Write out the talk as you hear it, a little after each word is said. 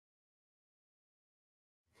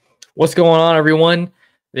What's going on, everyone?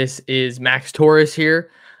 This is Max Torres here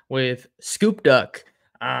with Scoop Duck.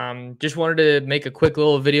 Just wanted to make a quick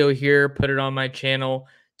little video here, put it on my channel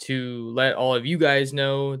to let all of you guys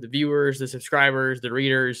know, the viewers, the subscribers, the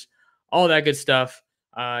readers, all that good stuff.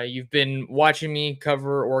 You've been watching me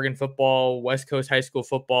cover Oregon football, West Coast high school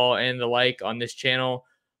football, and the like on this channel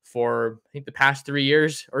for, I think, the past 3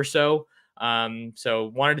 years or so.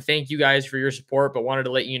 So wanted to thank you guys for your support, but wanted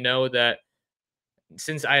to let you know that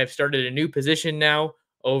since I have started a new position now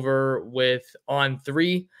over with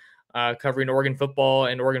On3, covering Oregon football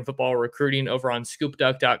and Oregon football recruiting over on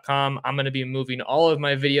ScoopDuck.com, I'm going to be moving all of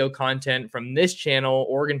my video content from this channel,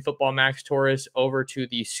 Oregon Football Max Torres, over to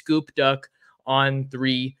the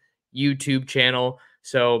ScoopDuckOn3 YouTube channel.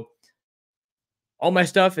 So all my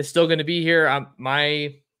stuff is still going to be here.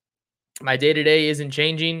 My day-to-day isn't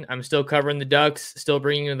changing. I'm still covering the Ducks, still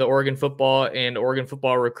bringing you the Oregon football and Oregon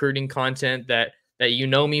football recruiting content that you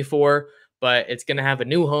know me for, but it's going to have a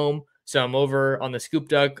new home. So I'm over on the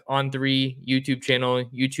ScoopDuckOn3 YouTube channel,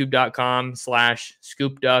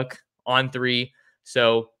 youtube.com/ScoopDuckOn3.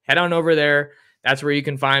 So head on over there. That's where you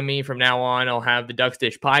can find me from now on. I'll have the Ducks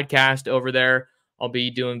Dish podcast over there. I'll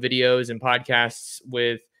be doing videos and podcasts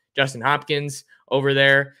with Justin Hopkins over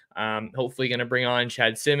there. Hopefully going to bring on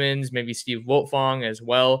Chad Simmons, maybe Steve Wiltfong as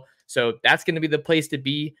well. So that's going to be the place to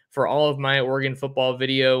be for all of my Oregon football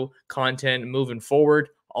video content moving forward.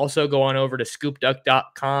 Also go on over to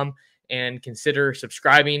ScoopDuck.com and consider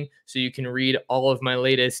subscribing so you can read all of my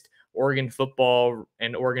latest Oregon football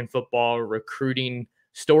and Oregon football recruiting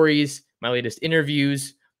stories, my latest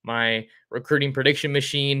interviews, my recruiting prediction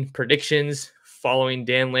machine predictions following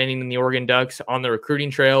Dan Lanning and the Oregon Ducks on the recruiting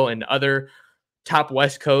trail and other top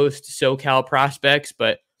West Coast SoCal prospects.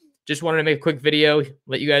 But just wanted to make a quick video,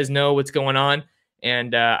 let you guys know what's going on.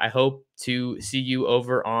 And I hope to see you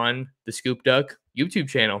over on the Scoop Duck YouTube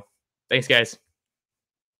channel. Thanks, guys.